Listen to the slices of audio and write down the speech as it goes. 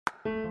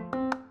Hey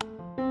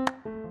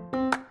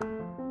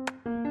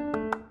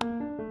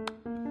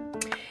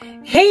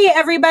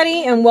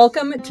everybody, and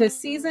welcome to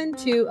season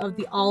 2 of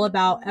the All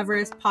About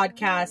Everest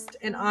podcast.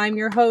 And I'm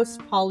your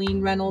host,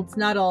 Pauline Reynolds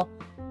Nuttall.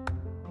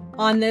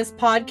 On this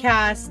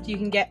podcast, you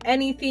can get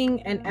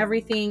anything and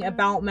everything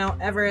about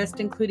Mount Everest,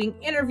 including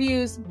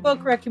interviews,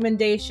 book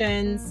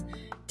recommendations,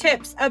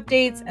 tips,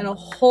 updates, and a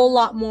whole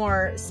lot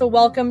more. So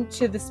welcome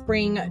to the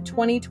spring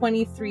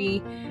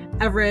 2023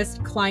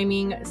 Everest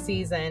climbing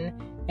season.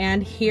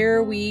 And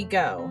here we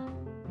go.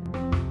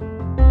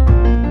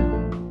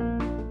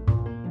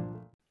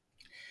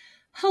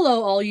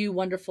 Hello, all you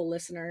wonderful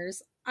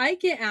listeners. I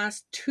get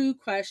asked 2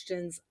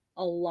 questions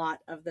a lot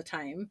of the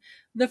time.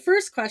 The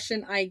first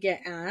question I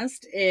get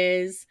asked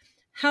is,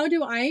 how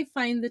do I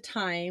find the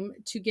time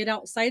to get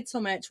outside so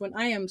much when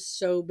I am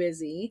so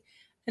busy?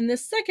 And the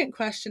second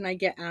question I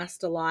get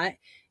asked a lot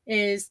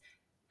is,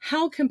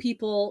 how can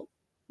people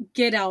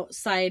get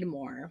outside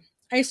more?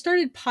 I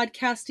started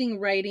podcasting,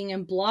 writing,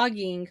 and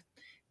blogging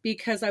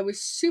because I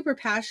was super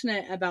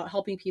passionate about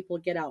helping people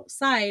get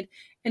outside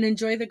and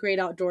enjoy the great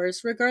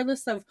outdoors,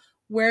 regardless of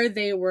where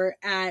they were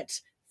at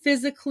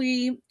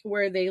physically,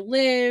 where they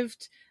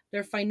lived,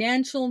 their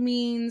financial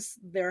means,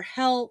 their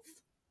health.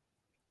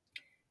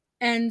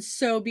 And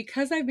so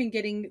because I've been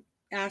getting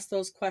asked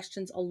those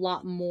questions a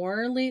lot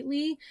more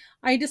lately,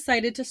 I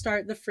decided to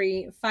start the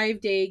free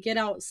 5-day Get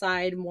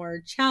Outside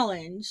More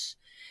challenge.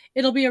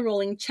 It'll be a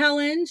rolling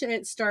challenge.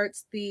 It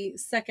starts the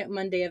second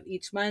Monday of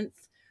each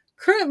month.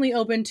 Currently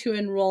open to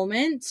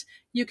enrollment.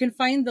 You can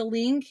find the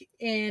link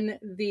in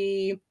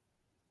the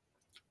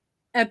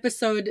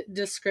episode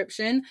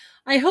description.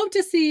 I hope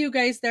to see you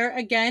guys there.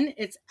 Again,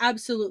 it's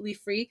absolutely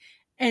free.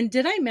 And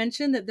did I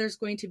mention that there's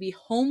going to be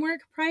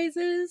homework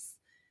prizes?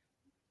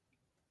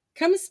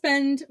 Come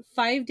spend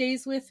 5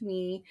 days with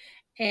me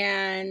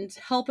and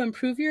help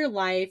improve your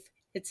life.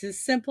 It's as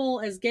simple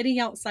as getting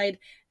outside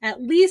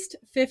at least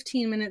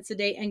 15 minutes a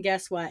day. And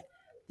guess what?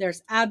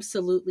 There's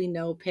absolutely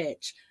no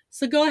pitch.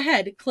 So go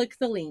ahead, click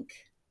the link.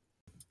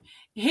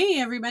 Hey,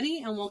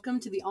 everybody, and welcome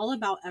to the All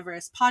About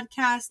Everest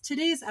podcast.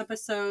 Today's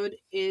episode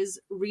is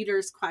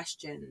readers'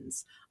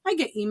 questions. I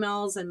get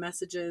emails and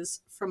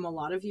messages from a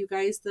lot of you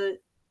guys that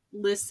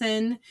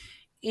listen,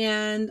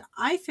 and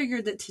I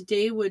figured that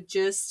today would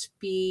just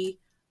be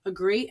a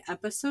great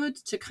episode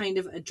to kind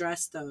of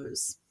address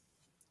those.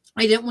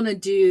 I didn't want to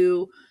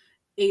do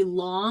a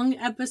long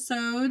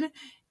episode,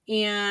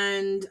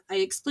 and I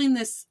explained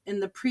this in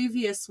the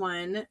previous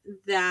one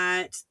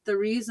that the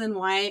reason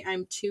why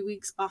I'm 2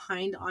 weeks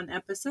behind on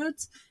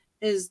episodes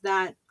is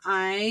that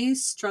I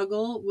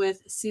struggle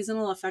with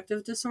seasonal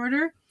affective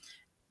disorder,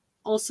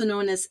 also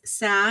known as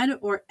SAD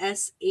or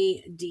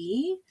SAD.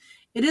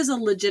 It is a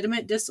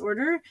legitimate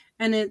disorder,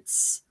 and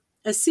it's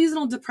a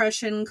seasonal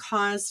depression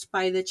caused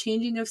by the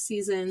changing of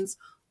seasons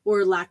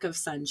or lack of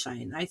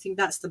sunshine. I think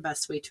that's the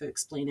best way to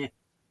explain it.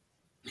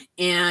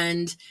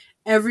 And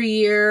every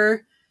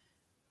year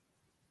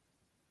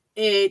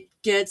it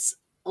gets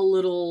a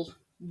little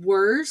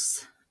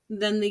worse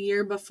than the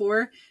year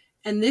before.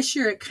 And this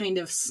year it kind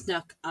of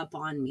snuck up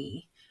on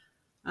me.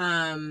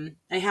 I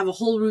have a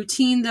whole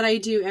routine that I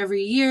do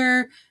every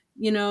year,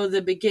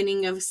 the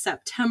beginning of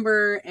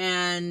September.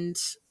 And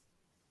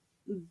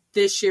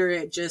this year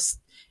it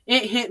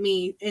hit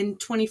me in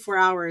 24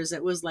 hours.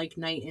 It was like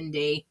night and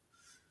day,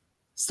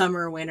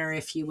 summer, winter,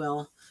 if you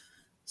will.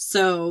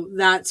 So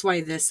that's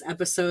why this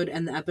episode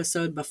and the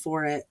episode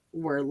before it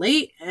were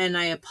late, and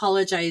I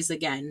apologize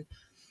again.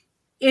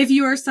 If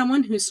you are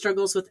someone who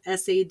struggles with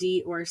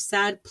SAD or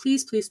SAD,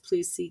 please, please,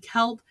 please seek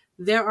help.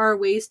 There are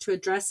ways to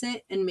address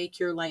it and make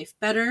your life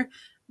better.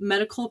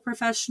 Medical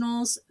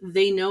professionals,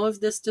 they know of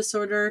this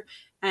disorder,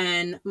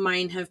 and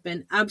mine have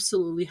been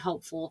absolutely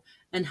helpful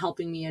in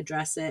helping me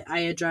address it. I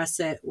address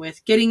it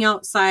with getting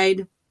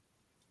outside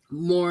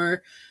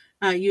more,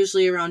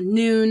 usually around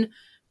noon.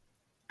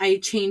 I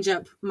change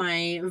up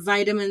my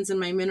vitamins and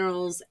my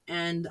minerals,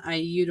 and I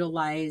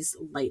utilize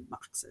light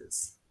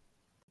boxes.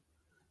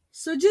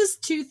 So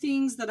just 2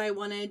 things that I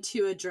wanted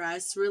to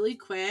address really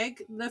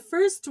quick. The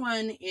first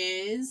one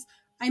is,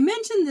 I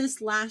mentioned this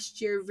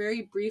last year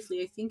very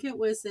briefly. I think it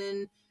was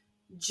in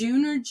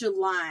June or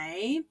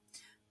July,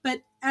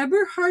 but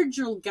Eberhard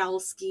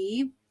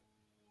Julgalski,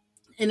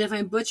 and if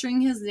I'm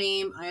butchering his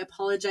name, I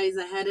apologize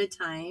ahead of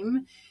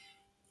time.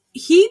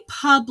 He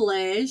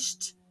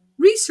published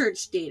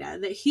research data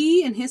that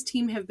he and his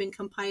team have been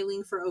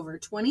compiling for over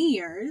 20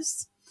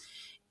 years.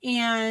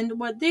 And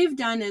what they've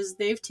done is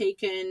they've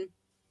taken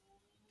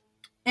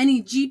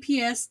any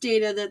GPS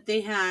data that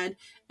they had,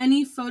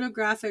 any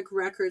photographic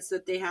records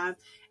that they have,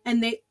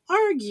 and they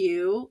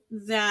argue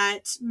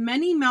that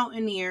many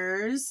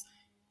mountaineers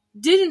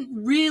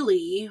didn't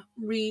really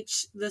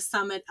reach the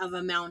summit of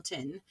a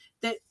mountain,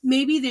 that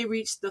maybe they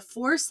reached the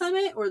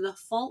foresummit or the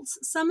false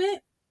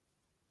summit,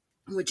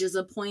 which is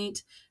a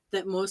point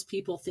that most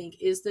people think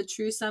is the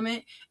true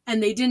summit,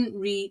 and they didn't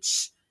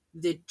reach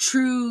the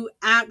true,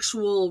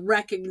 actual,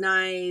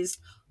 recognized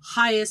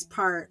highest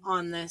part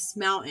on this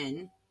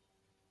mountain.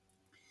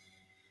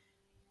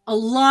 A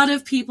lot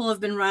of people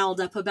have been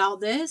riled up about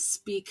this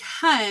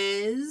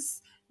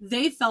because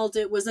they felt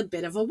it was a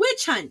bit of a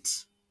witch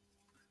hunt,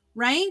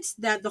 right?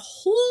 That the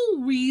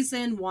whole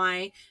reason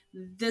why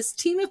this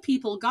team of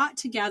people got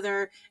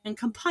together and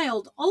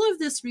compiled all of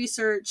this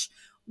research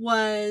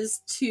was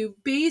to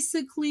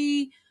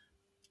basically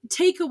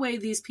take away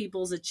these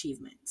people's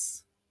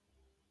achievements.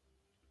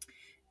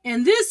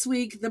 And this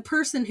week, the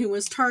person who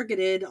was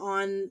targeted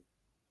on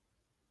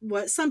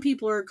what some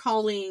people are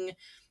calling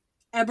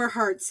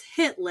Eberhardt's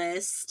hit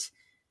list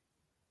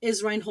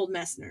is Reinhold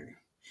Messner.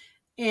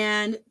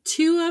 And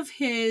 2 of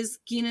his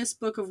Guinness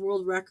Book of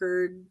World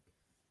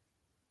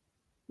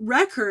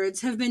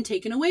records have been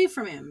taken away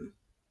from him.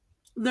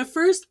 The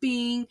first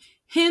being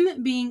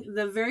him being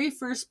the very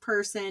first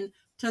person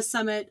to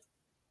summit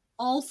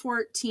all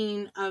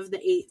 14 of the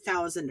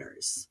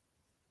 8,000ers.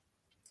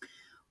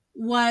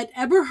 What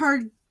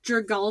Eberhard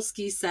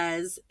Jergalski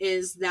says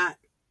is that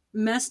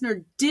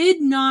Messner did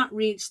not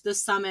reach the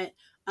summit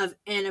of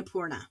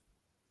Annapurna.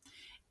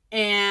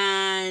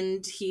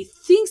 And he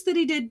thinks that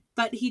he did,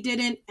 but he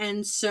didn't.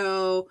 And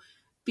so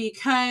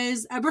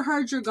because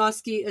Eberhard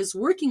Jergalski is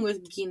working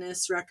with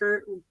Guinness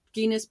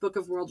Book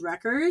of World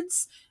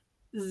Records,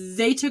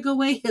 they took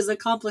away his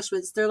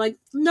accomplishments. They're like,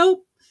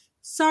 nope,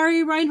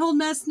 sorry, Reinhold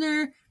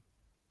Messner,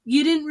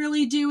 you didn't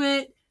really do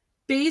it.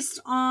 Based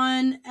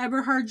on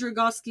Eberhard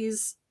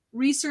Jergalski's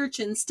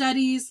research and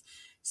studies.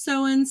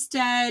 So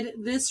instead,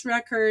 this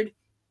record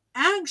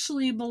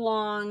actually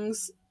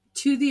belongs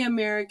to the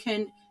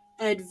American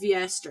Ed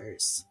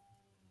Viesturs.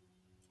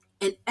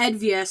 And Ed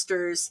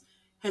Viesturs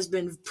has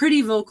been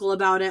pretty vocal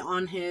about it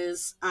on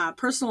his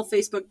personal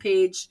Facebook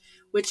page,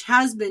 which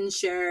has been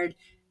shared.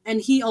 And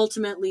he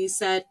ultimately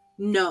said,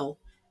 no,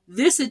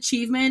 this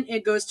achievement,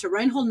 it goes to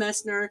Reinhold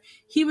Messner.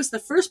 He was the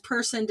first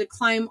person to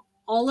climb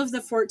all of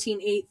the 14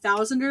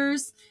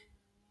 8,000ers.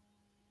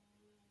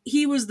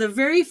 He was the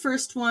very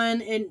first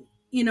one. And,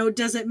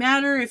 does it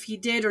matter if he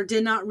did or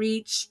did not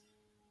reach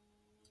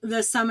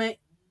the summit?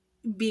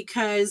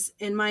 Because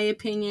in my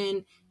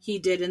opinion, he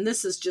did. And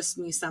this is just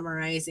me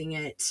summarizing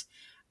it.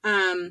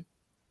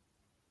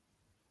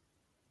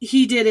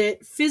 He did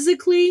it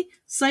physically,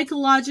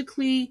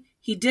 psychologically.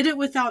 He did it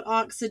without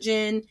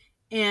oxygen,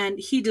 and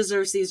he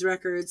deserves these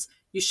records.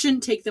 You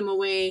shouldn't take them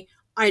away.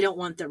 I don't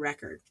want the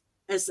record,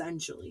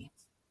 essentially.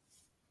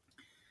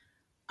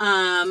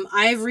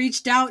 I've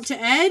reached out to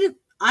Ed.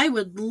 I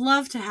would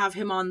love to have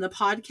him on the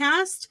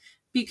podcast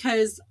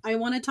because I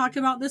want to talk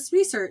about this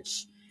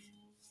research.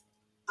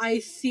 I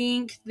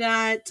think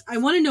that I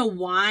want to know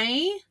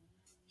why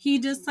he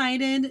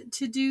decided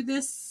to do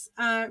this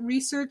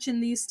research in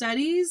these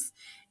studies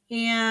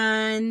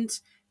and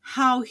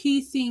how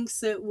he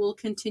thinks it will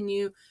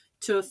continue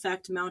to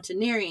affect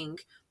mountaineering.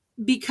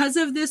 Because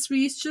of this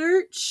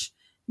research,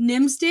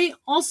 Nimsday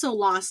also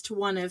lost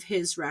one of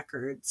his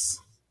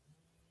records.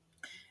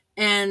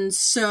 And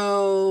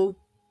so,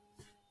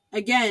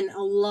 again,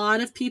 a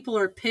lot of people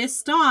are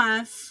pissed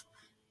off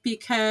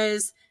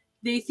because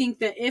they think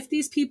that if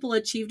these people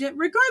achieved it,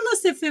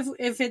 regardless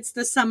if it's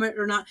the summit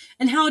or not,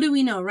 and how do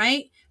we know,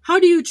 right? How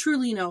do you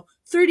truly know?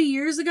 30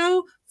 years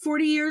ago,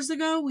 40 years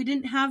ago, we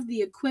didn't have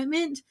the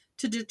equipment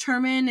to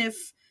determine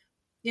if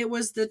it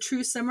was the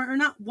true summit or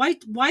not.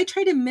 Why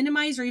try to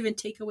minimize or even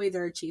take away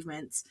their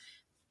achievements?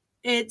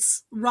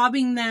 It's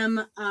robbing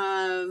them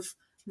of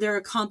their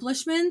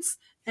accomplishments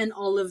and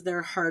all of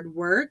their hard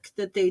work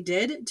that they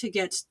did to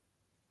get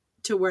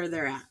to where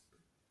they're at.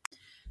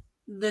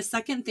 The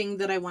second thing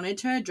that I wanted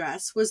to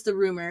address was the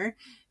rumor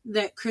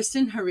that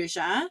Kristen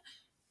Harija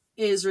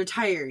is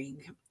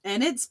retiring.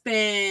 And it's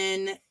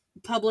been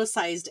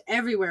publicized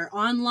everywhere,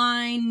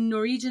 online,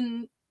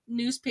 Norwegian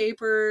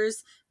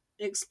newspapers,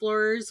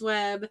 Explorer's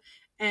Web,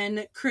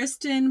 and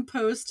Kristen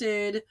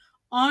posted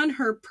on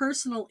her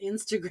personal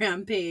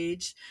Instagram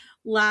page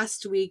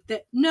last week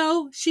that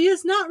no, she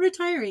is not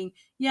retiring.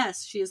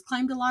 Yes, she has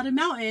climbed a lot of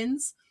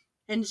mountains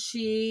and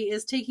she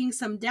is taking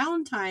some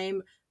downtime,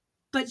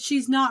 but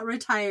she's not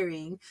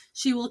retiring.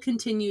 She will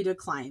continue to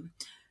climb.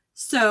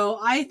 So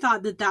I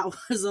thought that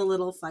was a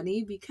little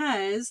funny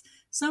because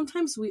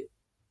sometimes we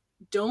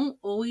don't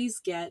always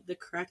get the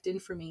correct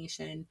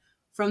information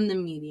from the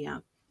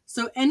media.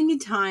 So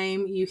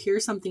anytime you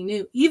hear something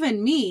new,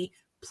 even me,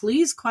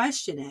 please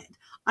question it.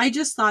 I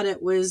just thought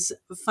it was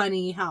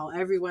funny how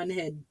everyone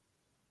had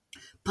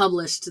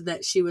published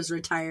that she was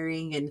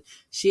retiring and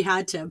she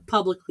had to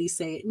publicly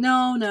say,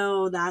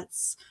 no,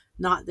 that's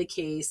not the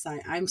case.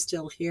 I'm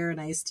still here and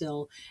I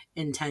still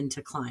intend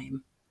to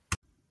climb.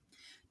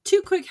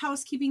 2 quick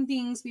housekeeping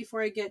things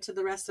before I get to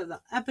the rest of the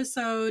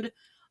episode.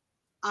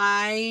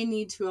 I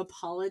need to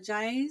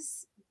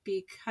apologize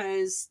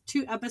because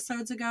 2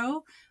 episodes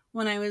ago,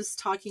 when I was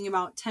talking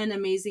about 10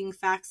 amazing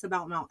facts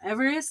about Mount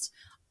Everest,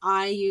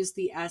 I used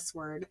the S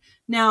word.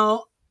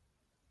 Now,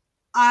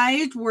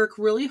 I work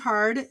really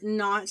hard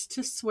not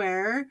to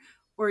swear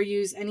or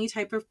use any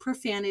type of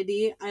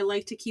profanity. I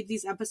like to keep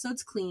these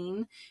episodes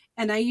clean.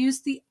 And I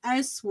used the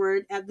S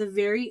word at the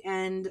very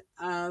end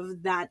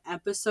of that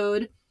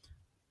episode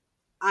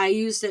I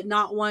used it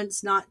not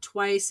once, not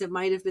twice. It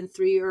might have been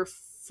 3 or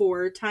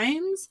 4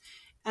 times.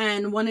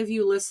 And one of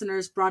you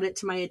listeners brought it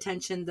to my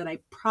attention that I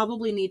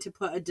probably need to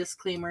put a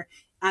disclaimer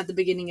at the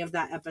beginning of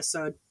that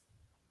episode.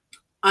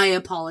 I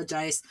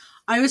apologize.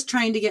 I was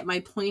trying to get my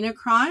point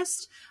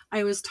across.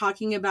 I was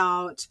talking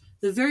about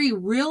the very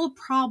real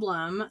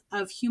problem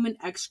of human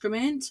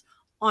excrement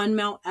on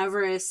Mount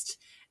Everest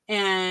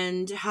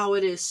and how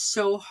it is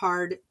so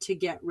hard to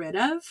get rid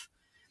of.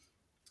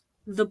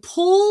 The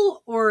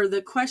poll or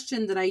the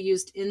question that I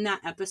used in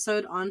that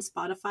episode on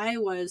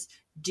Spotify was,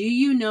 do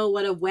you know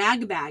what a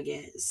wag bag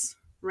is?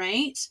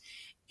 Right?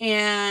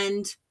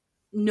 And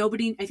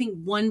nobody, I think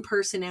one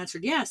person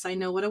answered, yes, I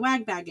know what a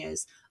wag bag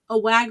is. A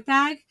wag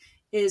bag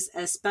is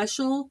a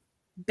special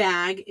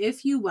bag,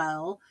 if you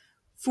will,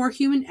 for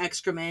human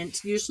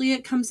excrement. Usually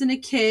it comes in a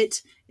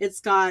kit. It's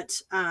got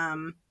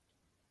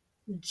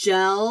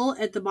gel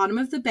at the bottom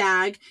of the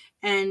bag,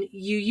 and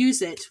you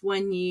use it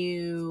when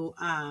you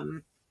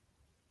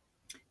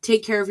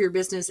take care of your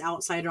business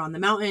outside or on the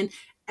mountain,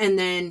 and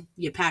then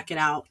you pack it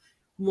out.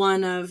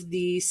 One of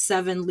the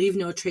 7 leave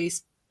no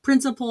trace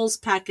principles: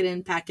 pack it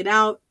in, pack it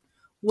out.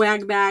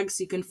 Wag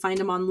bags, you can find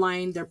them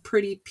online. They're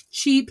pretty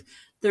cheap.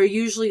 They're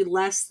usually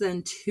less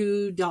than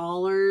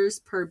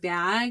 $2 per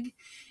bag,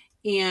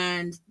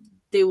 and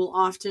they will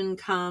often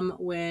come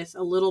with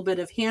a little bit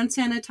of hand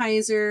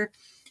sanitizer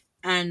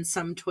and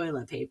some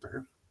toilet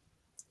paper.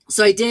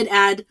 So I did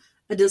add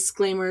a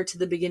disclaimer to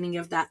the beginning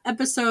of that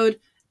episode,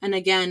 and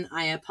again,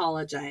 I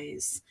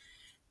apologize.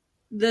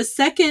 The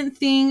second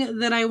thing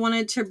that I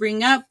wanted to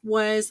bring up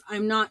was,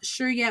 I'm not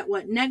sure yet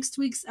what next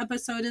week's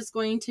episode is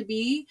going to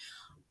be.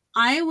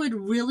 I would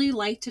really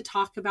like to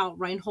talk about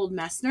Reinhold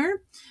Messner,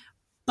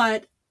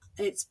 but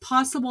it's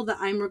possible that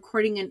I'm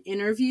recording an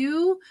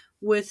interview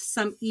with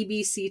some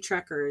EBC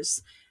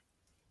trekkers.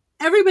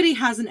 Everybody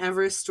has an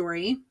Everest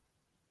story.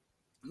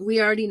 We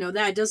already know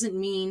that. It doesn't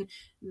mean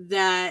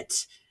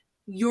that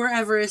your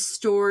Everest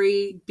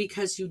story,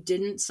 because you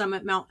didn't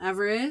summit Mount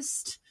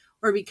Everest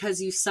or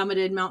because you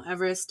summited Mount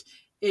Everest,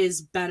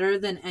 is better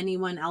than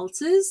anyone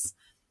else's.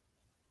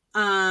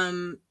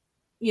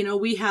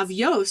 We have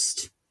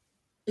Yost,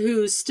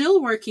 who's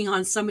still working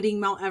on summiting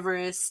Mount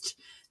Everest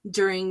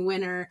during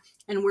winter,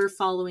 and we're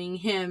following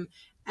him.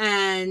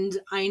 And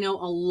I know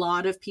a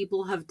lot of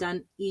people have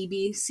done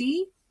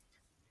EBC,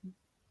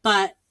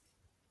 but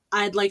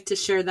I'd like to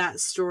share that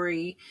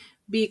story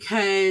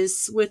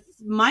because with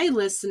my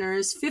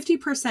listeners,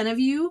 50% of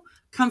you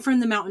come from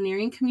the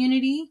mountaineering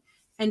community,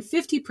 and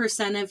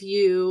 50% of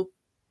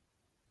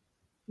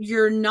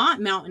you're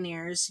not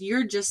mountaineers.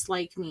 You're just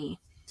like me.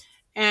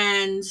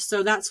 And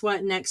so that's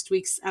what next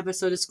week's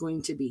episode is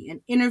going to be: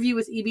 an interview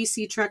with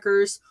EBC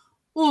trekkers,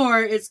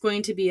 or it's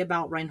going to be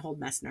about Reinhold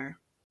Messner.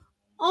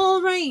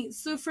 All right,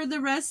 so for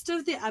the rest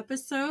of the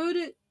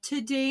episode,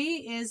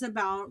 today is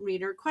about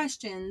reader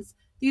questions.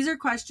 These are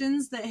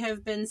questions that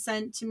have been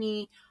sent to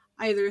me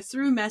either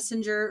through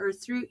Messenger or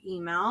through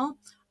email.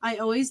 I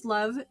always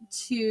love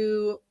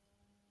to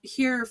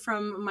hear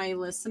from my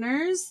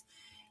listeners,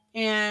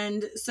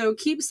 and so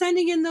keep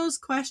sending in those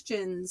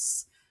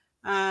questions.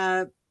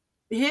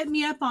 Hit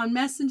me up on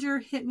Messenger,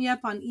 hit me up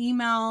on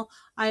email.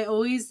 I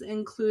always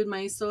include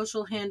my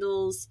social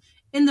handles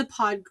in the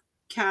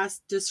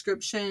podcast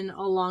description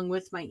along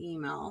with my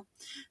email.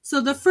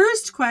 So the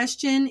first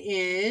question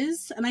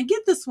is, and I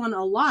get this one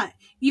a lot,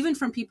 even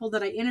from people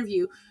that I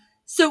interview.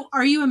 So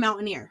are you a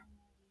mountaineer?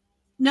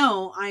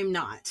 No, I'm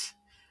not.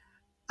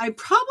 I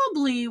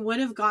probably would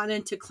have gotten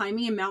into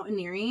climbing and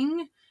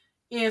mountaineering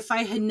if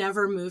I had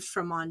never moved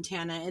from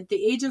Montana. At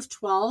the age of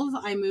 12,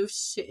 I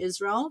moved to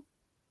Israel,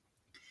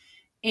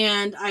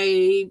 and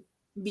I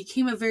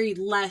became a very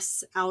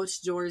less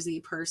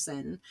outdoorsy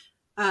person.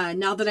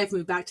 Now that I've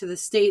moved back to the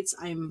States,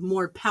 I'm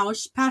more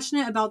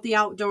passionate about the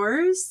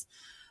outdoors,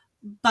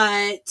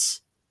 but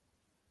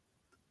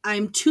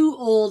I'm too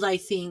old, I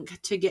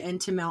think, to get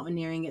into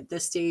mountaineering at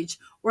this stage,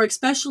 or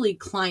especially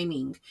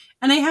climbing.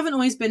 And I haven't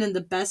always been in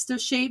the best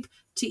of shape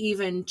to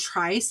even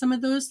try some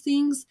of those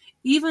things,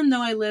 even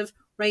though I live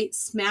right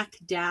smack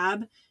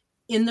dab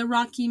in the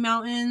Rocky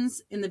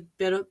Mountains, in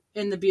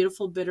the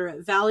beautiful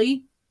Bitterroot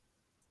Valley.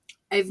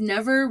 I've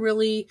never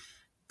really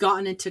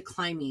gotten into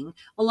climbing.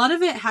 A lot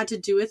of it had to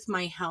do with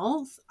my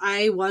health.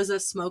 I was a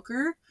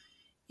smoker,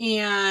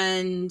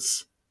 and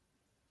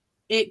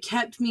it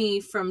kept me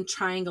from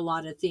trying a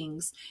lot of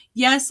things.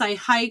 Yes, I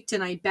hiked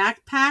and I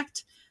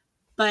backpacked,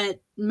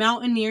 but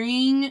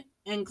mountaineering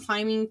and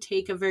climbing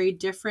take a very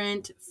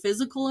different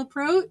physical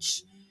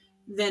approach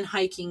than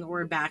hiking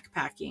or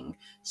backpacking.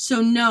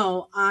 So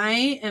no,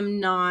 I am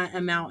not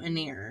a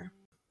mountaineer.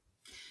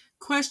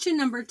 Question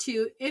number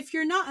 2, if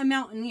you're not a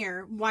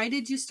mountaineer, why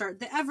did you start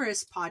the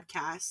Everest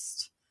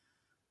podcast?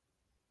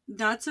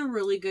 That's a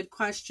really good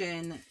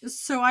question.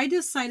 So I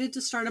decided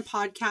to start a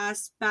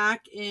podcast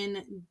back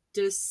in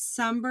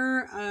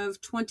December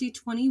of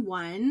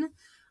 2021.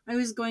 I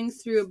was going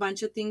through a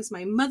bunch of things.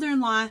 My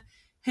mother-in-law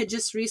had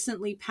just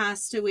recently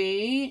passed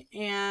away,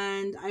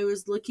 and I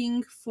was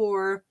looking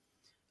for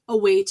a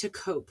way to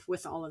cope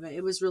with all of it.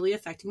 It was really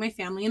affecting my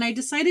family. And I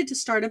decided to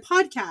start a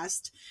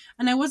podcast.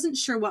 And I wasn't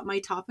sure what my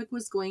topic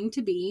was going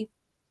to be.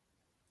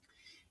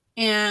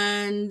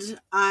 And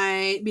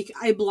I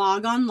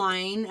blog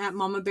online at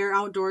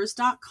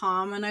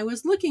mamabearoutdoors.com, and I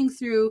was looking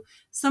through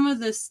some of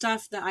the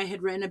stuff that I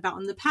had written about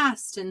in the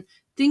past and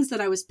things that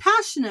I was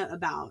passionate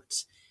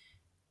about.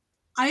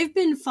 I've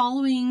been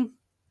following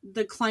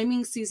the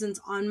climbing seasons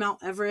on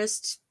Mount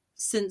Everest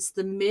since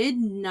the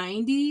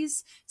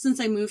mid-90s, since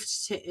I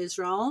moved to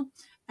Israel.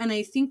 And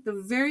I think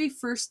the very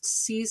first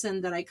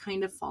season that I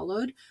kind of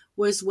followed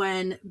was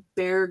when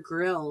Bear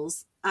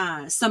Grylls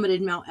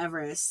summited Mount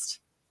Everest.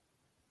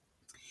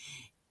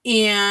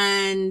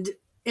 And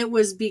it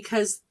was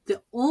because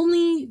the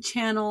only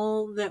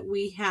channel that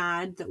we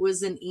had that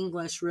was in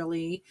English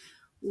really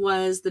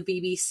was the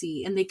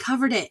BBC, and they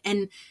covered it.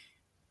 And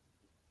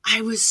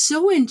I was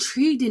so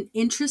intrigued and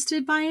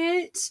interested by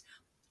it.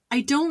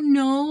 I don't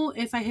know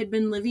if I had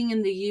been living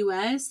in the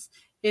US,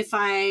 if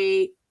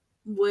I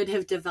would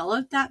have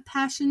developed that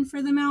passion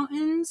for the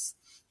mountains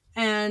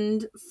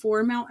and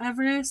for Mount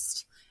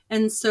Everest.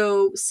 And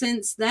so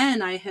since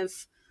then, I have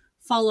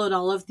followed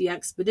all of the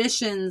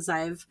expeditions.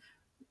 I've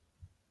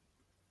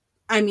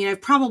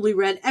probably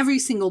read every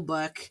single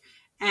book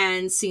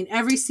and seen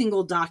every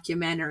single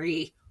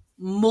documentary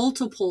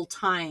multiple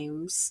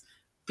times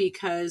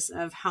because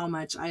of how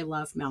much I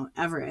love Mount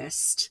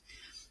Everest.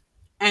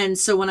 And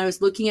so when I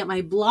was looking at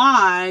my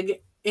blog,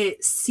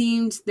 it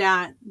seemed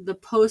that the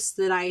posts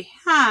that I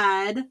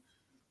had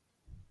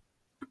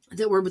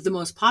that were the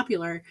most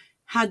popular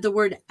had the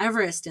word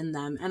Everest in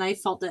them. And I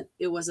felt that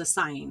it was a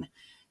sign.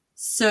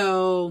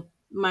 So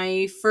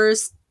my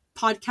first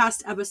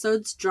podcast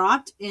episodes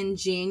dropped in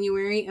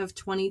January of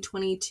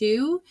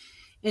 2022.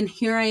 And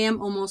here I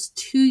am almost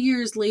 2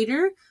 years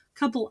later, a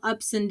couple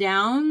ups and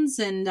downs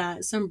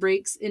and some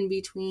breaks in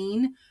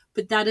between.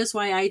 But that is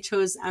why I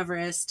chose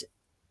Everest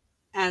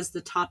as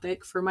the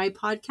topic for my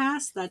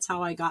podcast. That's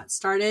how I got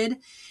started.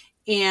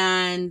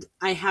 And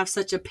I have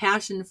such a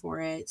passion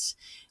for it.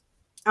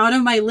 Out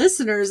of my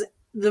listeners,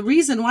 the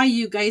reason why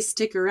you guys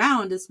stick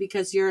around is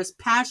because you're as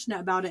passionate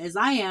about it as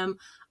I am.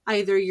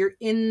 Either you're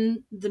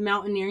in the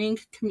mountaineering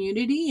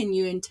community and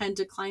you intend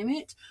to climb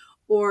it,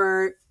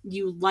 or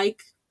you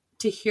like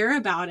to hear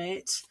about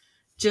it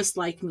just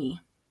like me.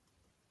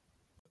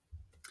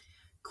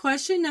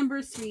 Question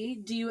number 3,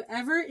 do you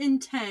ever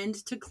intend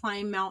to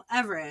climb Mount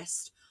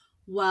Everest?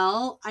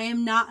 Well, I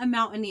am not a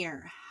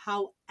mountaineer.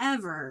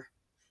 However,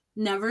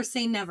 never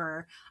say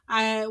never.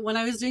 When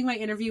I was doing my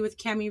interview with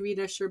Cami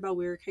Rita Sherba,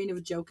 we were kind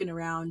of joking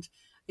around.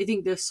 I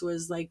think this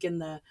was like in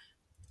the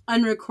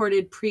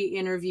unrecorded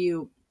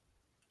pre-interview,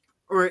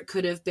 or it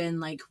could have been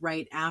like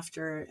right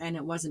after and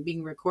it wasn't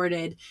being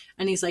recorded.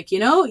 And he's like, you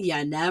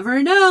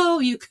never know.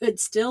 You could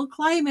still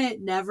climb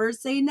it. Never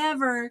say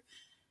never.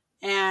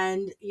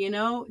 And,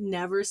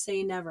 never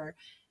say never.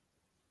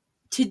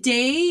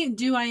 Today,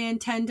 do I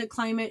intend to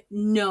climb it?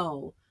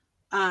 No.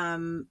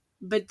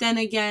 But then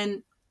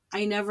again,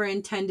 I never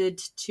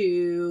intended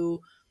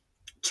to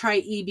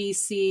try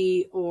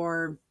EBC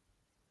or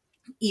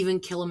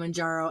even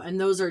Kilimanjaro. And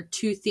those are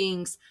 2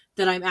 things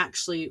that I'm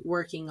actually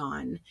working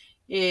on.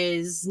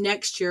 Is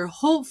next year,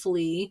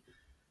 hopefully,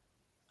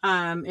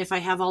 if I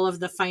have all of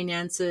the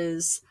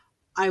finances,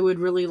 I would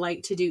really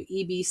like to do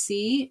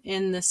EBC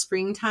in the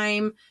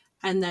springtime.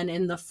 And then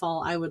in the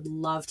fall, I would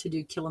love to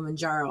do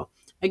Kilimanjaro.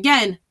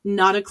 Again,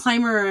 not a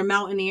climber or a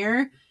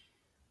mountaineer,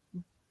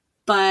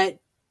 but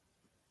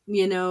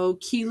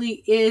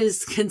Kili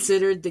is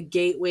considered the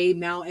gateway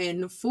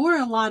mountain for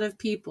a lot of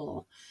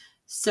people.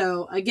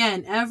 So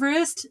again,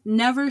 Everest,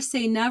 never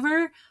say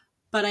never,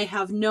 but I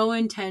have no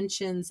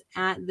intentions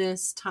at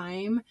this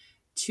time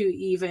to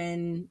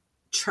even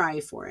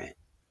try for it.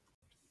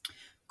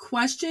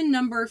 Question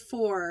number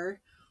 4,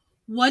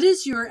 what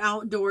is your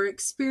outdoor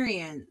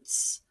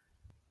experience?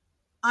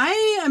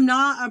 I am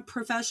not a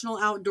professional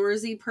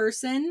outdoorsy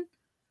person.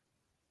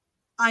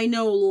 I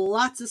know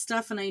lots of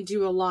stuff and I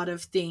do a lot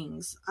of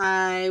things.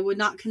 I would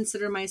not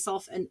consider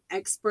myself an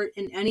expert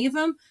in any of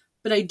them,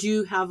 but I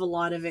do have a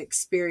lot of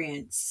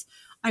experience.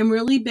 I'm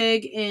really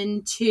big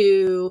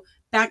into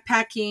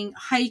backpacking,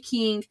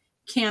 hiking,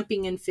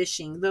 camping, and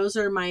fishing. Those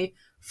are my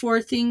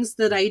 4 things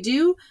that I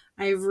do.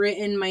 I've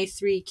written my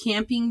 3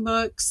 camping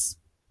books.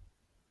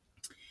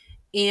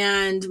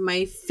 And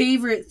my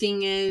favorite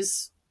thing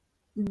is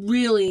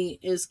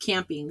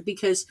camping,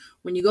 because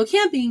when you go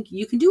camping,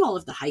 you can do all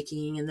of the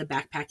hiking and the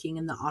backpacking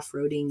and the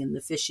off-roading and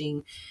the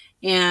fishing.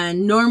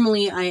 And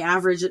normally I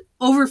average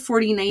over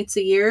 40 nights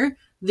a year.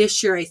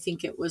 This year, I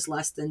think it was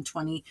less than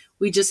 20.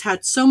 We just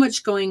had so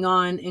much going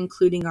on,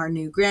 including our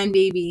new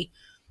grandbaby.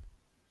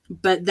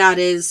 But that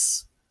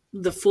is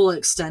the full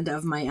extent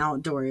of my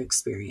outdoor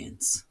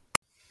experience.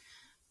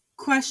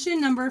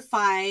 Question number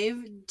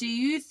 5, do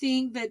you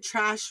think that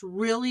trash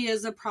really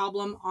is a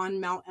problem on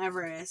Mount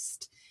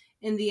Everest?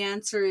 And the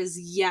answer is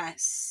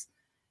yes.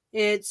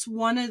 It's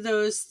one of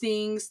those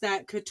things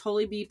that could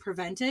totally be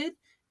prevented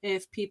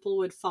if people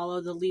would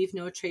follow the leave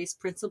no trace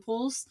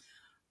principles.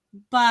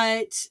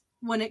 But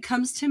when it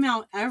comes to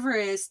Mount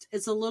Everest,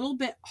 it's a little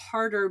bit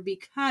harder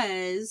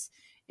because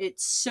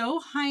it's so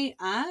high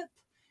up.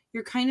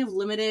 You're kind of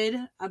limited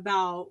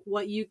about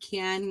what you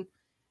can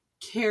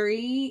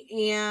carry,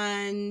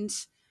 and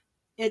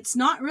it's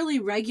not really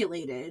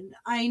regulated.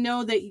 I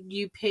know that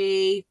you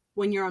pay,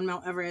 when you're on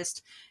Mount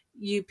Everest,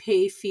 you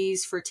pay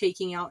fees for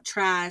taking out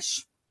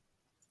trash.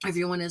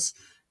 Everyone is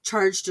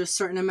charged a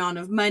certain amount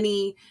of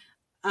money.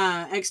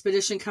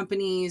 Expedition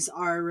companies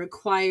are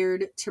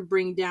required to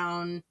bring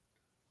down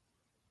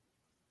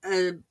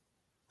a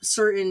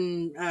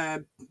certain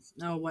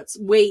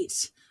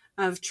weight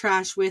of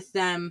trash with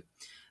them.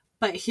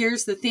 But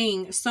here's the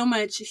thing, so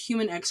much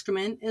human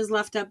excrement is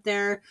left up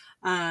there,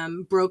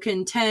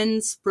 broken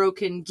tents,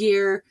 broken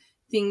gear,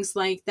 things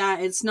like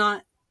that. It's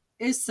not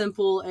as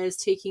simple as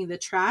taking the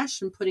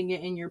trash and putting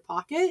it in your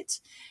pocket.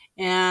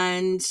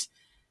 And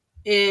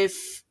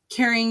if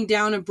carrying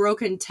down a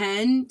broken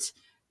tent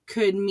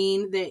could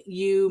mean that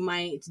you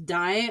might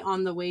die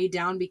on the way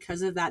down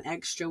because of that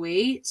extra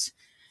weight,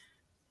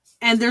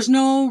 and there's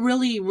no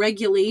really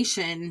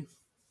regulation,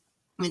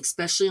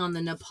 especially on the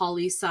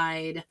Nepali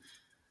side,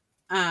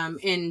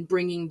 in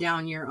bringing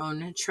down your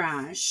own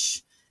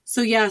trash.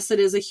 So yes, it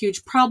is a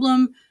huge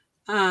problem.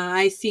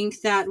 I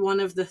think that one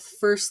of the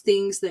first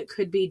things that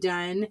could be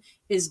done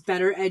is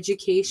better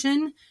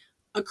education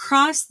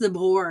across the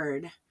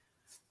board.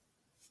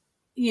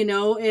 You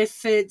know,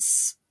 if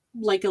it's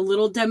like a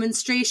little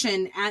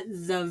demonstration at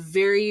the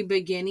very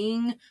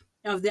beginning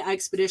of the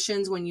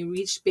expeditions when you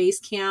reach base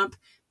camp,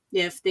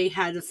 if they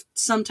had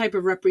some type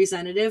of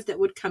representative that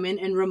would come in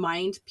and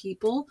remind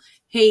people,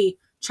 hey,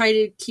 try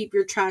to keep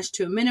your trash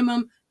to a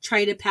minimum,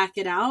 try to pack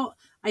it out,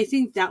 I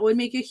think that would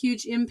make a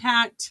huge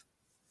impact.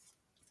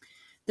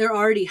 They're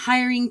already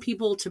hiring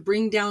people to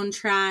bring down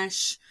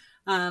trash.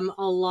 A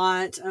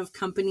lot of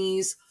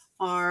companies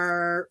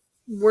are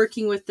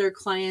working with their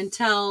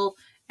clientele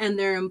and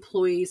their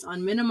employees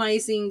on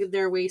minimizing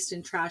their waste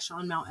and trash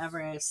on Mount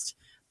Everest.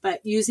 But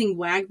using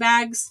WAG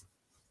bags,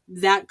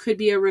 that could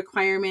be a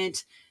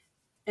requirement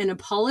and a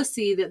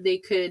policy that they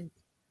could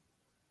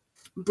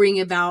bring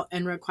about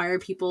and require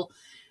people.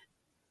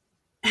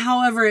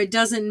 However, it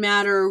doesn't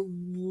matter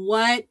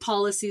what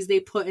policies they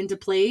put into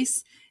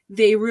place.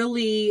 They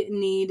really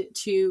need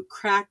to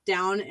crack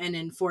down and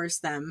enforce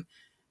them,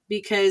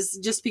 because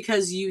just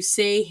because you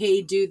say,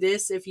 hey, do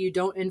this, if you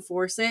don't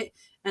enforce it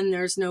and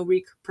there's no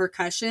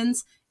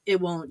repercussions, it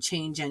won't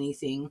change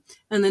anything.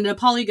 And the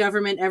Nepali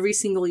government, every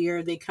single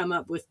year, they come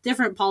up with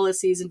different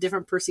policies and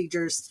different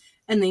procedures,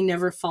 and they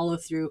never follow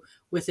through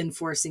with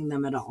enforcing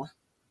them at all.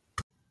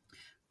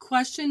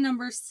 Question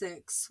number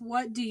 6.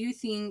 What do you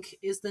think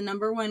is the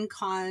number one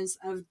cause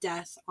of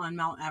death on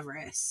Mount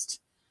Everest?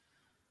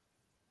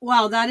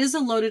 Wow, that is a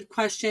loaded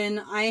question.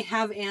 I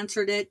have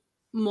answered it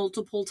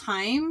multiple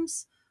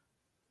times,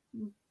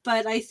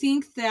 but I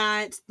think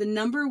that the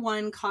number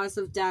one cause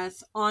of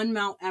death on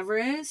Mount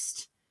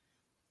Everest,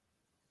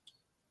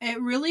 it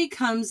really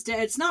comes to,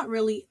 it's not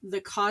really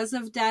the cause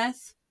of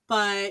death,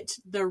 but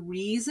the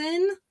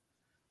reason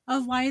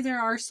of why there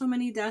are so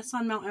many deaths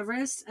on Mount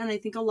Everest. And I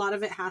think a lot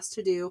of it has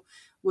to do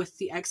with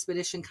the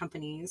expedition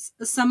companies.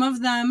 Some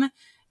of them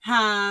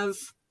have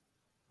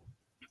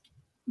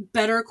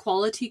better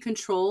quality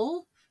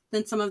control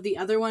than some of the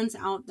other ones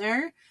out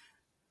there.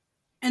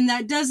 And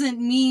that doesn't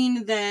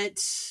mean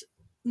that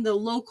the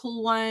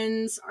local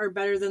ones are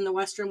better than the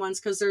Western ones,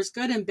 because there's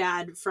good and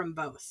bad from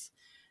both.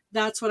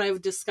 That's what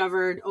I've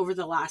discovered over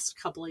the last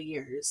couple of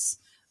years.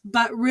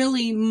 But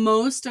really,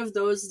 most of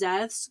those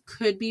deaths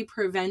could be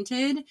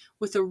prevented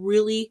with a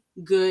really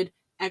good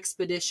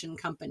expedition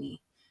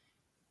company.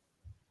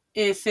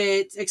 If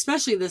it's,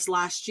 especially this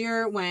last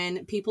year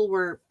when people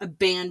were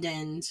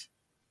abandoned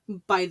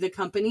by the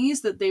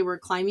companies that they were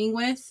climbing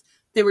with,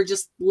 they were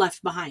just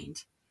left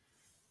behind.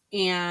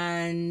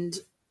 And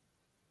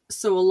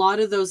so a lot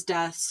of those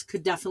deaths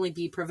could definitely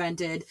be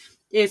prevented.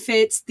 If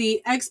it's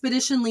the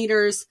expedition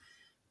leaders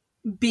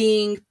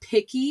being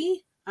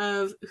picky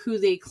of who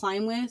they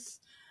climb with,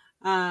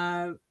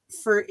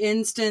 for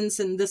instance,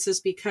 and this is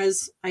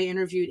because I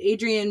interviewed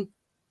Adrian,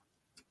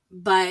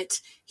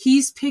 but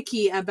he's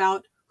picky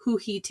about who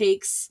he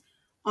takes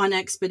on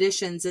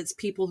expeditions. It's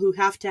people who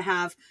have to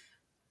have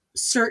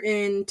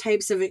certain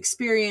types of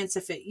experience,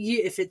 if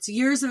it's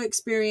years of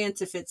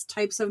experience, if it's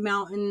types of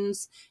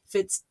mountains, if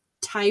it's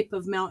type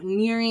of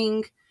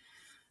mountaineering,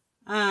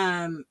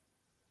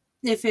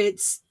 if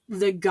it's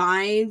the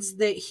guides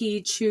that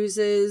he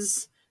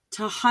chooses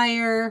to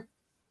hire,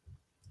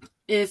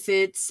 if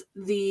it's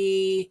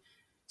the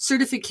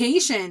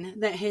certification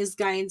that his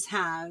guides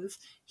have.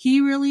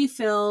 He really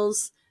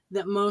feels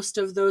that most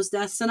of those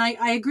deaths, and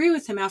I agree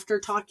with him after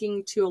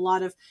talking to a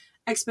lot of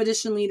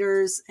expedition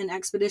leaders and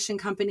expedition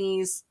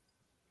companies,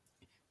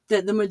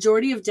 that the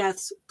majority of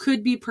deaths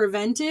could be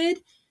prevented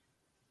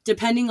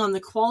depending on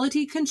the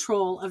quality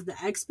control of the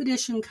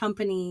expedition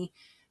company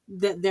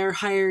that they're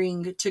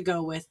hiring to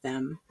go with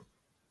them.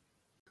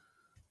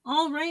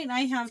 All right,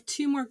 I have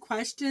 2 more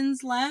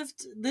questions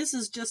left. This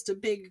is just a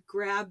big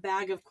grab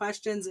bag of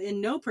questions in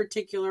no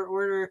particular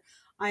order.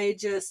 I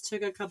just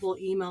took a couple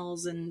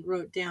emails and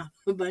wrote down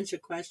a bunch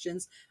of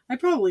questions. I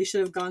probably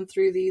should have gone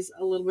through these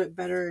a little bit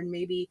better and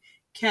maybe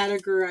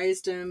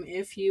categorized them,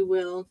 if you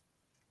will.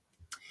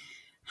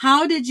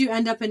 How did you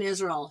end up in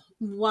Israel?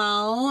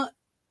 Well,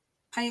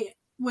 I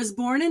was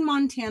born in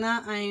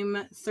Montana.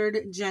 I'm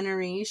third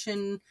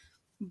generation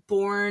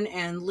born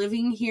and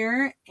living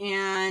here.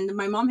 And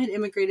my mom had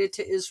immigrated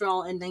to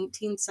Israel in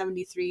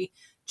 1973,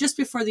 just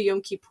before the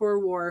Yom Kippur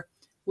War,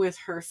 with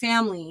her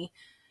family.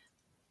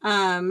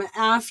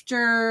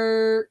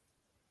 After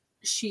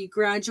she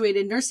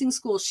graduated nursing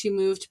school, she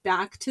moved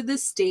back to the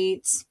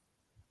States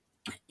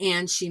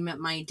and she met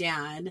my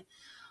dad.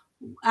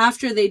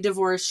 After they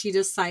divorced, she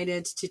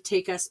decided to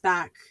take us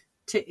back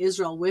to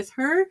Israel with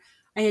her.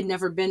 I had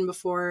never been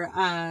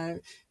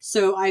before.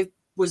 So I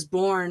was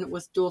born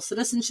with dual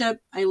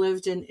citizenship. I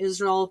lived in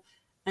Israel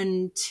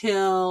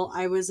until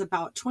I was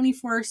about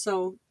 24,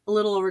 so a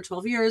little over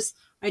 12 years.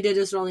 I did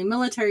Israeli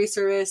military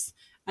service,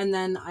 and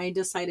then I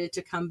decided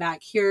to come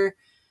back here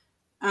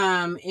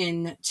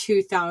in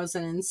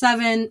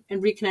 2007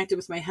 and reconnected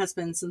with my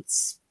husband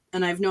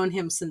and I've known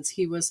him since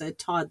he was a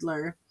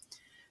toddler.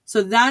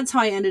 So that's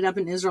how I ended up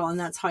in Israel, and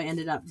that's how I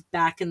ended up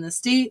back in the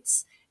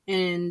States.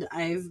 And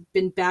I've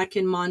been back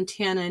in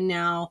Montana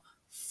now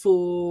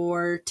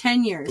for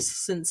 10 years,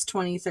 since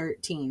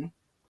 2013.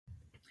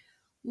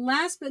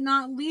 Last but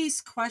not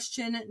least,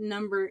 question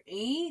number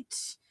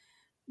 8.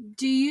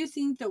 Do you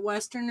think that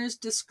Westerners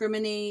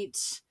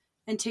discriminate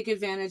and take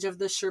advantage of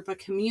the Sherpa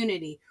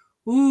community?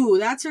 Ooh,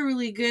 that's a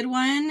really good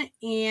one.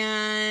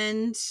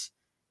 And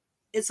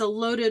it's a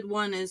loaded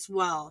one as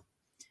well.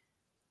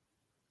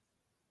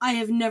 I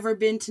have never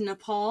been to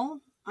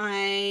Nepal.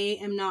 I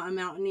am not a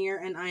mountaineer,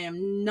 and I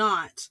am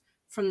not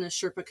from the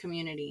Sherpa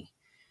community.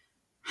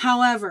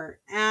 However,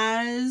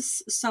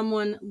 as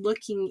someone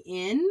looking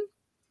in,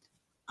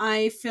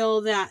 I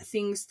feel that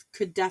things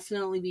could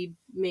definitely be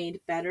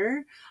made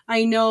better.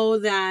 I know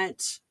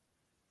that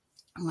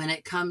when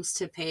it comes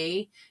to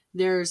pay,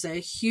 there's a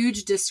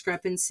huge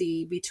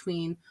discrepancy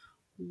between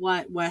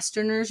what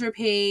Westerners are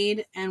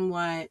paid and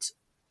what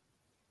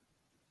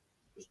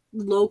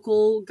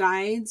local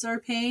guides are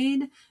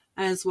paid,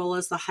 as well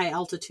as the high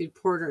altitude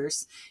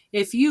porters.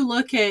 If you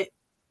look at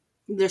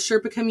the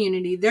Sherpa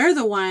community, they're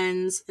the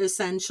ones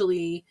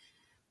essentially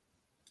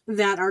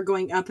that are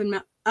going up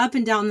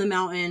and down the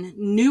mountain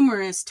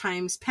numerous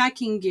times,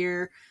 packing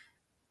gear,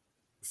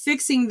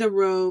 fixing the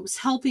ropes,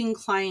 helping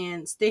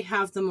clients. They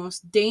have the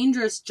most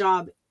dangerous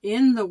job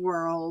in the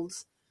world,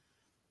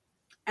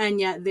 and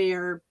yet they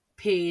are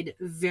paid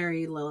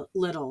very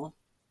little.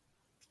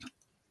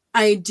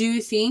 I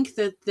do think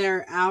that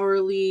their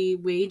hourly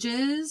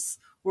wages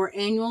or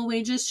annual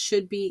wages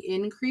should be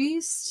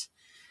increased.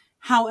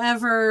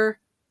 However,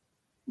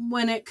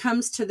 when it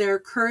comes to their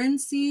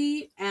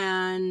currency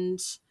and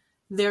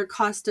their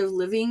cost of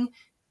living,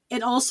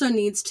 it also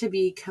needs to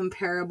be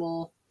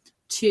comparable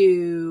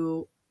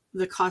to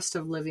the cost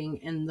of living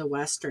in the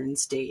Western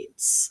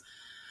states.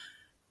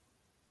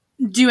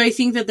 Do I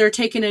think that they're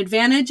taken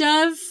advantage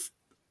of?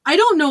 I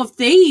don't know if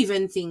they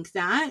even think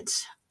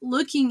that.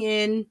 Looking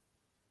in,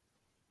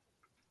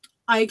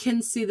 I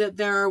can see that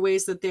there are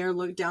ways that they're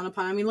looked down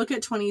upon. I mean, look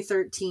at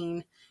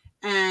 2013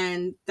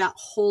 and that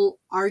whole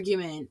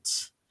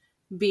argument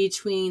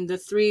between the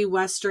 3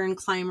 Western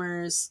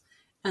climbers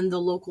and the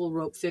local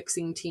rope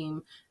fixing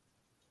team.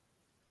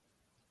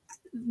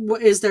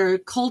 Is there a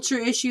culture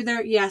issue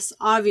there? Yes,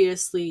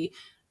 obviously.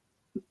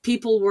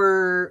 People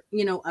were,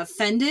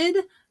 offended.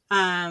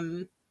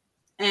 And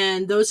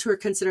those who are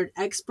considered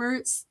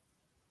experts,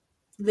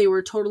 they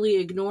were totally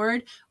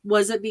ignored.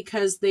 Was it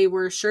because they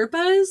were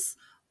Sherpas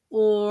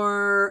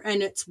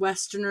and it's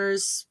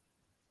Westerners,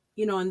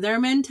 and their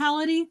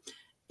mentality?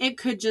 It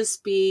could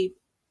just be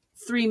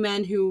 3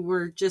 men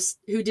who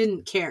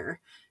didn't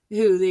care,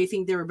 who they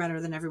think they were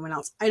better than everyone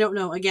else. I don't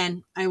know.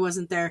 Again, I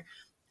wasn't there.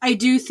 I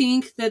do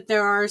think that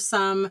there are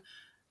some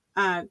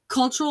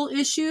cultural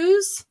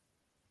issues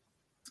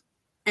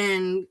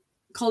and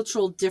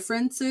cultural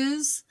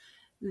differences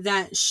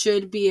that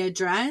should be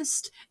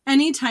addressed.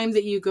 Anytime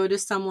that you go to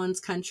someone's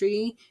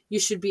country, you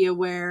should be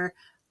aware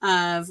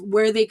of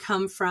where they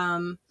come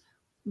from,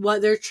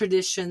 what their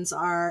traditions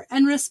are,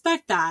 and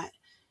respect that.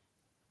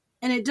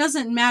 And it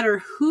doesn't matter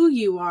who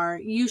you are,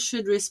 you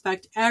should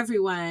respect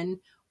everyone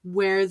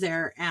where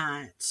they're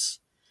at.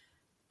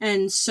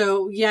 And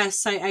so,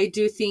 yes, I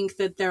do think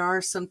that there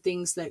are some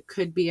things that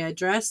could be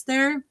addressed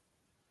there.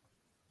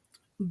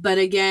 But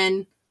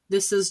again,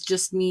 this is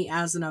just me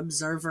as an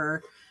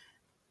observer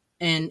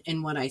and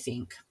what I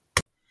think.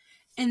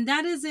 And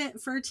that is it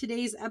for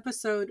today's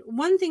episode.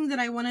 One thing that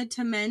I wanted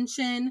to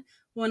mention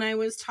when I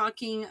was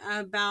talking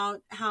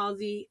about how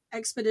the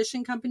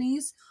expedition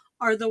companies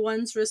are the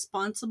ones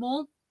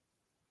responsible,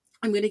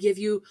 I'm going to give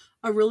you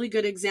a really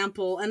good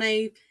example. And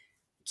I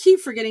keep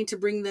forgetting to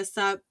bring this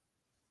up.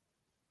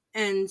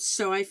 And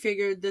so I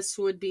figured this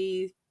would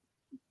be,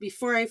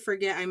 before I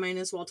forget, I might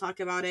as well talk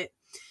about it.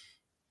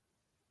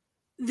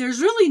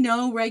 there's really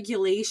no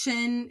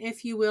regulation,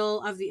 if you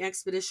will, of the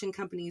expedition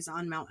companies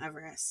on Mount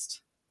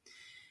Everest.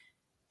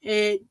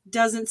 It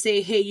doesn't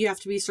say, hey, you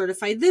have to be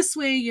certified this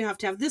way, you have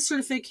to have this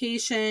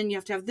certification, you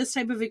have to have this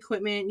type of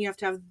equipment, you have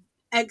to have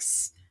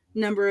X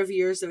number of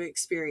years of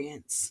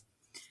experience.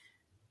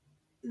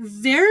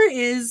 There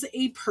is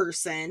a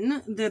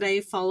person that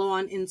I follow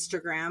on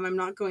Instagram. I'm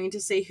not going to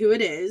say who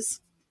it is.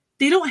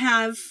 They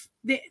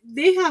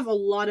have a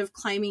lot of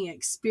climbing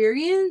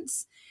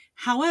experience.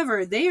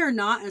 However, they are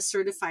not a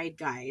certified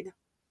guide.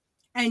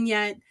 And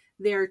yet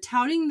they're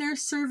touting their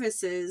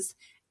services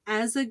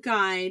as a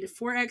guide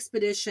for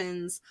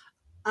expeditions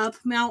up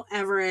Mount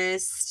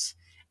Everest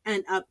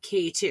and up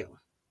K2.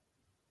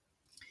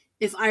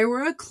 If I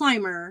were a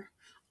climber,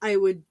 I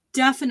would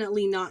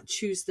definitely not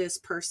choose this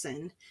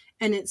person.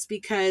 And it's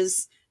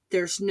because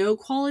there's no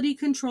quality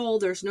control.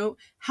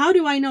 How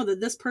do I know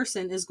that this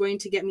person is going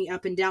to get me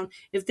up and down?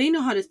 If they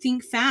know how to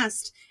think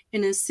fast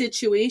in a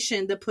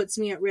situation that puts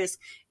me at risk,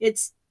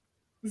 it's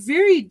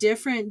very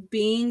different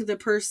being the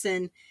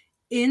person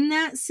in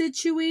that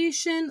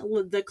situation,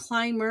 the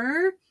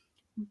climber,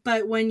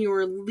 but when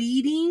you're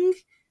leading,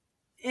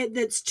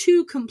 that's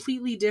two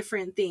completely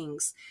different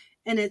things.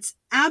 And it's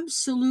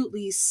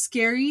absolutely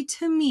scary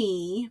to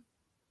me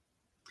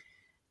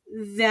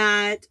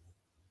that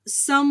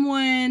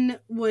someone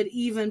would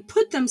even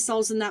put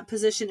themselves in that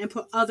position and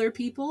put other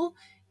people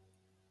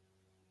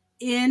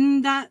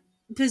in that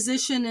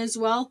position as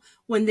well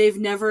when they've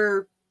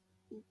never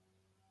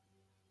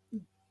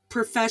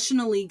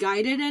professionally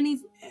guided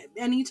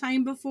any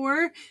time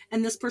before,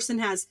 and this person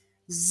has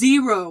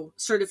zero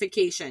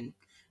certification.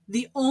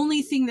 The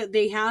only thing that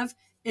they have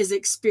is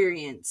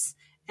experience,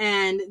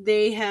 and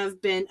they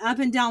have been up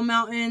and down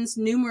mountains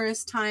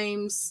numerous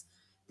times.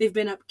 They've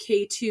been up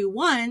K2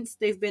 once,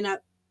 they've been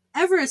up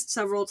Everest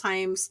several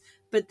times,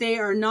 but they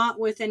are not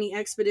with any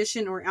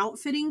expedition or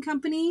outfitting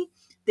company.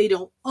 They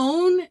don't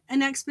own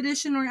an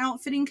expedition or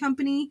outfitting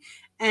company.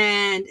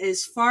 And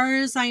as far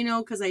as I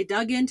know, because I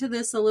dug into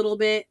this a little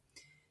bit,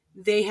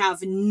 they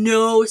have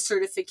no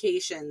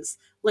certifications,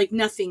 like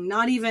nothing,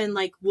 not even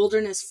like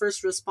wilderness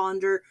first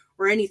responder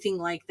or anything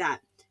like that.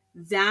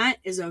 That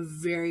is a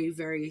very,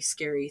 very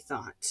scary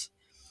thought.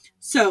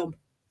 So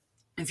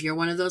if you're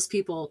one of those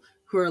people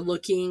who are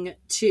looking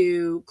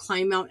to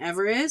climb Mount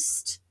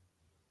Everest,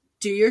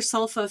 do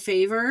yourself a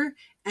favor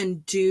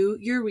and do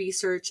your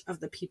research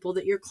of the people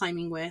that you're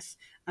climbing with,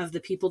 of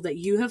the people that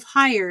you have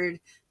hired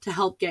to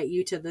help get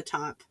you to the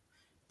top.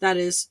 That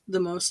is the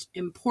most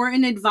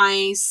important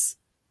advice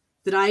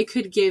that I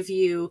could give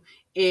you,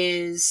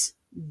 is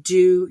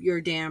do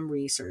your damn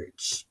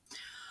research.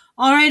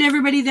 All right,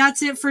 everybody,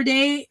 that's it for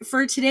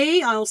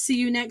today. I'll see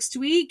you next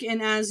week.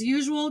 And as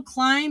usual,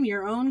 climb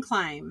your own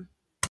climb.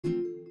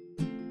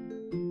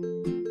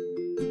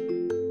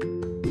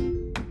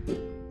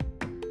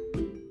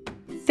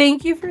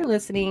 Thank you for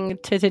listening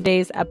to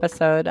today's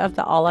episode of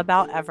the All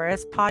About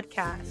Everest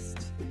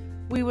podcast.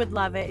 We would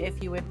love it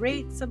if you would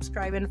rate,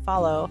 subscribe, and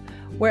follow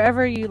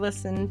wherever you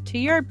listen to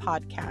your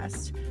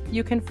podcast.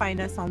 You can find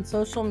us on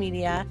social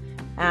media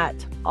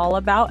at All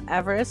About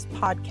Everest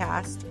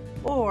Podcast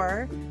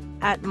or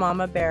at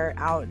Mama Bear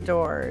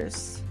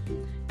Outdoors.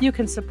 You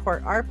can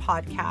support our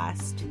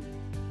podcast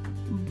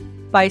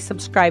by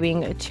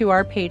subscribing to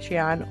our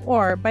Patreon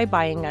or by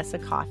buying us a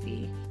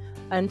coffee.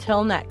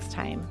 Until next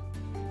time.